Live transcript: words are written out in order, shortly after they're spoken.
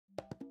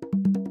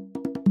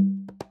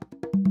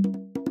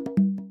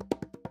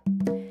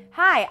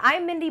Hi,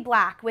 I'm Mindy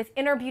Black with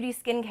Inner Beauty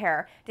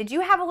Skincare. Did you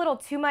have a little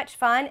too much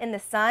fun in the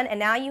sun and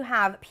now you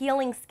have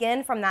peeling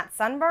skin from that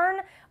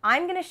sunburn?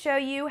 I'm going to show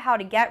you how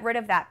to get rid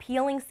of that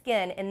peeling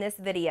skin in this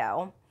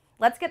video.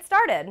 Let's get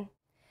started.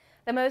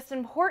 The most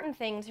important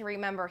thing to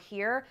remember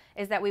here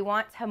is that we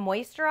want to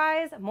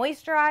moisturize,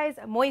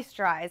 moisturize,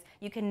 moisturize.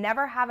 You can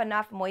never have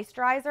enough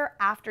moisturizer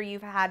after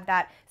you've had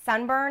that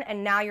sunburn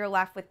and now you're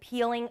left with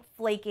peeling,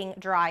 flaking,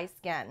 dry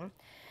skin.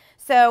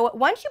 So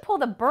once you pull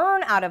the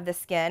burn out of the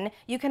skin,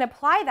 you can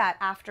apply that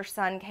after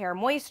sun care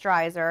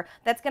moisturizer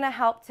that's going to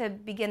help to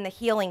begin the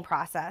healing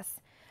process.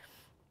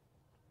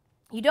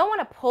 You don't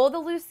want to pull the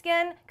loose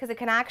skin because it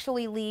can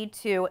actually lead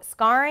to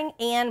scarring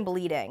and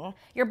bleeding.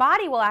 Your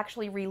body will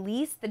actually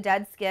release the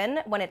dead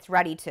skin when it's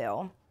ready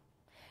to.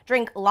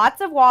 Drink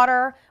lots of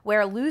water,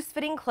 wear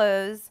loose-fitting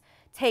clothes,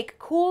 take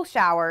cool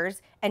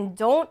showers, and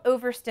don't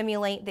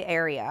overstimulate the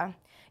area.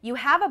 You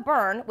have a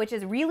burn, which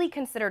is really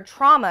considered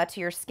trauma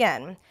to your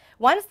skin.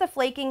 Once the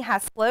flaking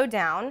has slowed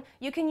down,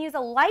 you can use a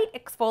light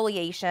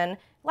exfoliation,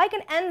 like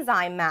an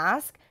enzyme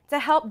mask, to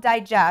help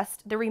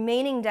digest the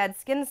remaining dead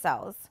skin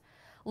cells.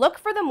 Look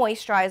for the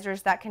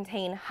moisturizers that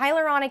contain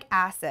hyaluronic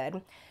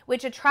acid,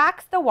 which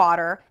attracts the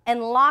water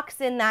and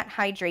locks in that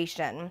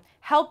hydration,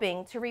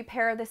 helping to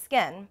repair the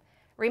skin.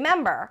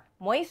 Remember,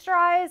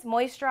 moisturize,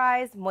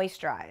 moisturize,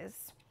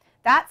 moisturize.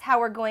 That's how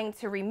we're going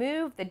to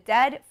remove the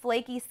dead,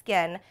 flaky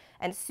skin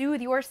and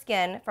soothe your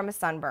skin from a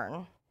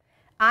sunburn.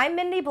 I'm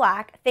Mindy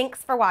Black.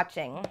 Thanks for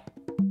watching.